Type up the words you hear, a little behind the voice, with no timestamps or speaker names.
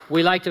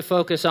We like to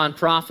focus on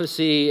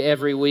prophecy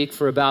every week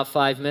for about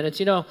 5 minutes.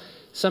 You know,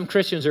 some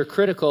Christians are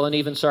critical and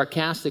even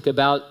sarcastic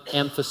about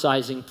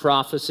emphasizing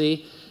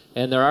prophecy,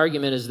 and their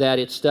argument is that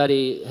its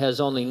study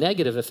has only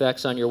negative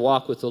effects on your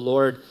walk with the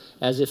Lord,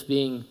 as if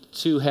being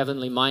too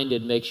heavenly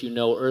minded makes you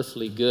no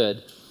earthly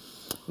good.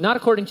 Not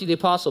according to the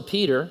Apostle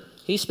Peter.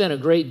 He spent a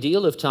great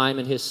deal of time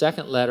in his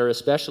second letter,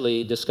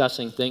 especially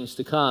discussing things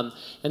to come.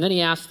 And then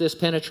he asked this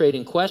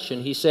penetrating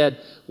question. He said,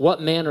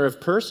 "What manner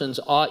of persons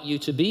ought you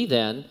to be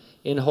then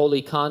in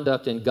holy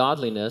conduct and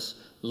godliness,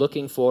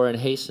 looking for and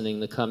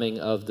hastening the coming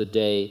of the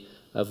day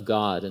of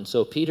God?" And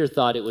so Peter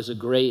thought it was a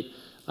great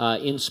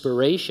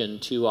inspiration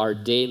to our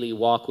daily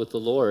walk with the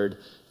Lord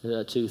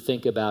to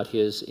think about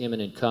his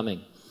imminent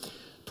coming.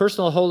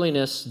 Personal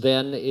holiness,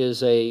 then,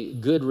 is a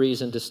good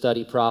reason to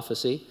study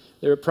prophecy.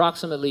 There are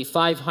approximately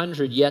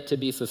 500 yet to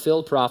be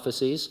fulfilled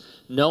prophecies.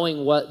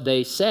 Knowing what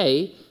they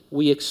say,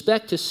 we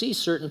expect to see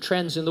certain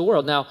trends in the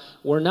world. Now,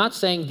 we're not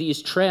saying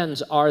these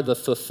trends are the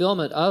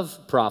fulfillment of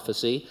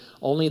prophecy,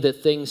 only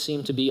that things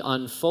seem to be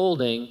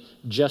unfolding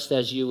just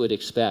as you would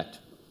expect.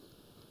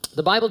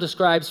 The Bible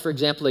describes, for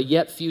example, a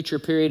yet future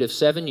period of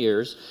 7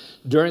 years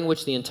during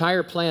which the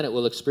entire planet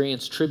will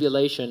experience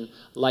tribulation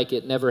like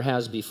it never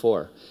has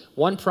before.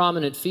 One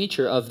prominent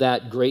feature of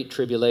that great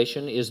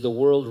tribulation is the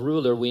world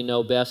ruler we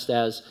know best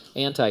as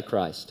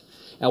Antichrist.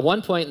 At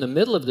one point in the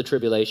middle of the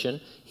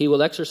tribulation, he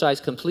will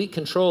exercise complete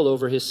control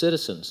over his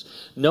citizens.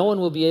 No one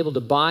will be able to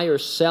buy or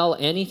sell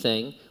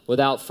anything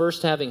without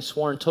first having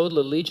sworn total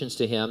allegiance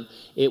to him.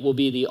 It will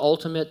be the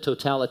ultimate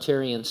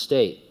totalitarian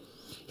state.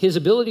 His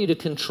ability to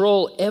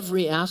control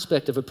every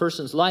aspect of a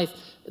person's life,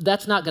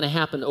 that's not going to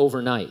happen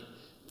overnight.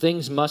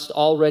 Things must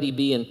already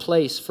be in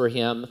place for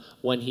him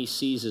when he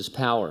seizes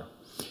power.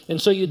 And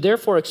so you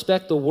therefore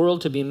expect the world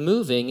to be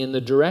moving in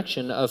the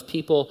direction of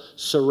people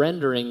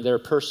surrendering their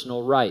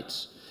personal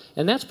rights.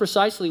 And that's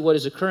precisely what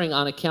is occurring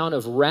on account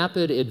of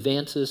rapid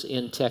advances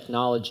in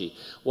technology.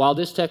 While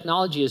this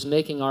technology is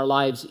making our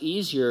lives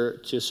easier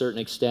to a certain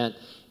extent,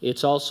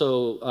 it's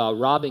also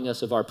robbing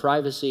us of our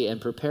privacy and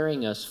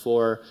preparing us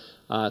for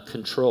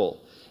control.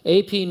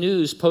 AP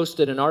News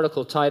posted an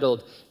article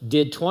titled,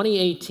 "Did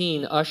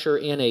 2018 Usher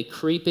in a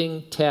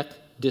Creeping Tech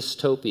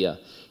Dystopia?"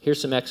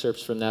 Here's some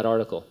excerpts from that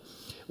article.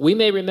 "We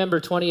may remember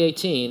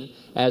 2018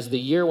 as the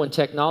year when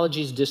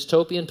technology's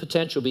dystopian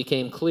potential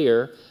became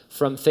clear,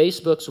 from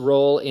Facebook's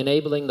role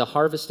enabling the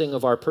harvesting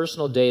of our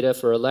personal data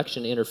for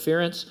election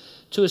interference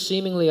to a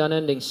seemingly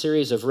unending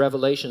series of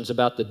revelations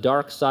about the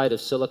dark side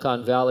of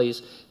Silicon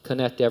Valley's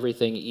connect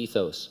everything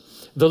ethos.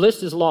 The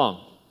list is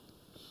long.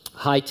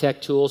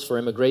 High-tech tools for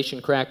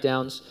immigration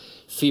crackdowns,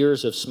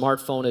 fears of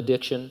smartphone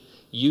addiction,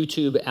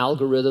 YouTube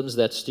algorithms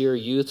that steer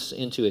youths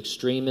into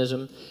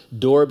extremism,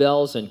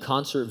 doorbells and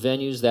concert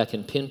venues that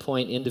can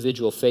pinpoint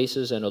individual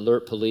faces and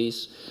alert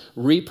police,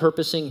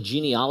 repurposing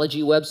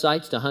genealogy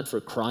websites to hunt for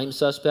crime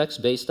suspects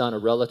based on a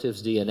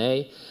relative's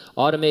DNA,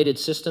 automated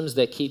systems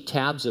that keep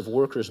tabs of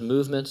workers'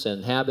 movements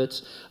and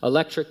habits,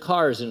 electric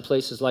cars in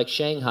places like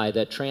Shanghai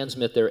that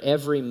transmit their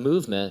every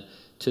movement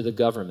to the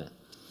government.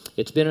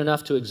 It's been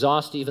enough to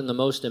exhaust even the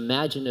most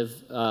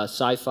imaginative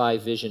sci-fi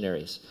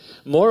visionaries.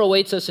 More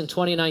awaits us in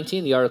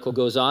 2019, the article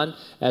goes on,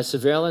 as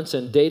surveillance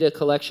and data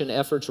collection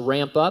efforts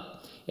ramp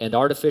up and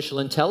artificial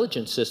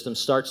intelligence systems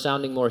start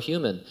sounding more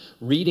human,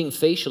 reading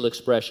facial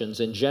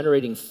expressions and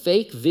generating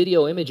fake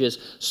video images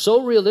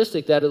so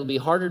realistic that it'll be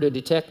harder to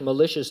detect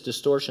malicious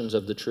distortions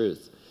of the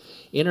truth.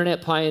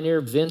 Internet pioneer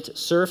Vint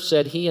Cerf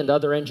said he and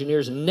other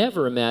engineers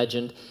never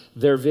imagined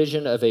their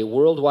vision of a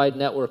worldwide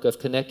network of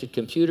connected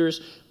computers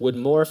would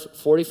morph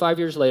 45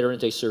 years later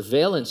into a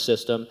surveillance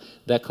system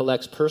that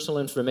collects personal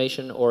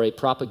information or a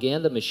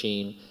propaganda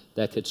machine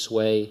that could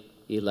sway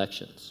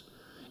elections.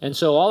 And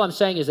so all I'm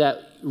saying is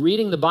that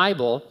reading the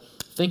Bible,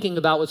 thinking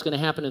about what's going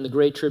to happen in the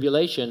Great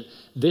Tribulation,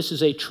 this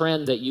is a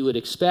trend that you would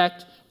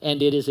expect,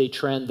 and it is a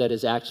trend that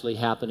is actually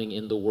happening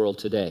in the world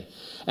today.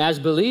 As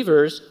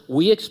believers,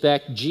 we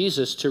expect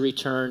Jesus to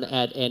return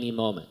at any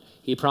moment.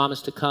 He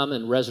promised to come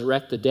and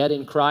resurrect the dead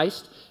in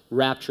Christ,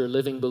 rapture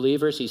living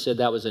believers. He said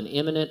that was an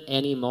imminent,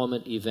 any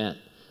moment event.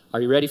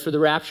 Are you ready for the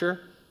rapture?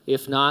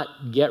 If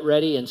not, get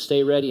ready and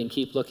stay ready and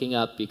keep looking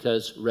up,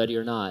 because ready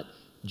or not,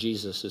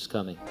 Jesus is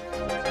coming.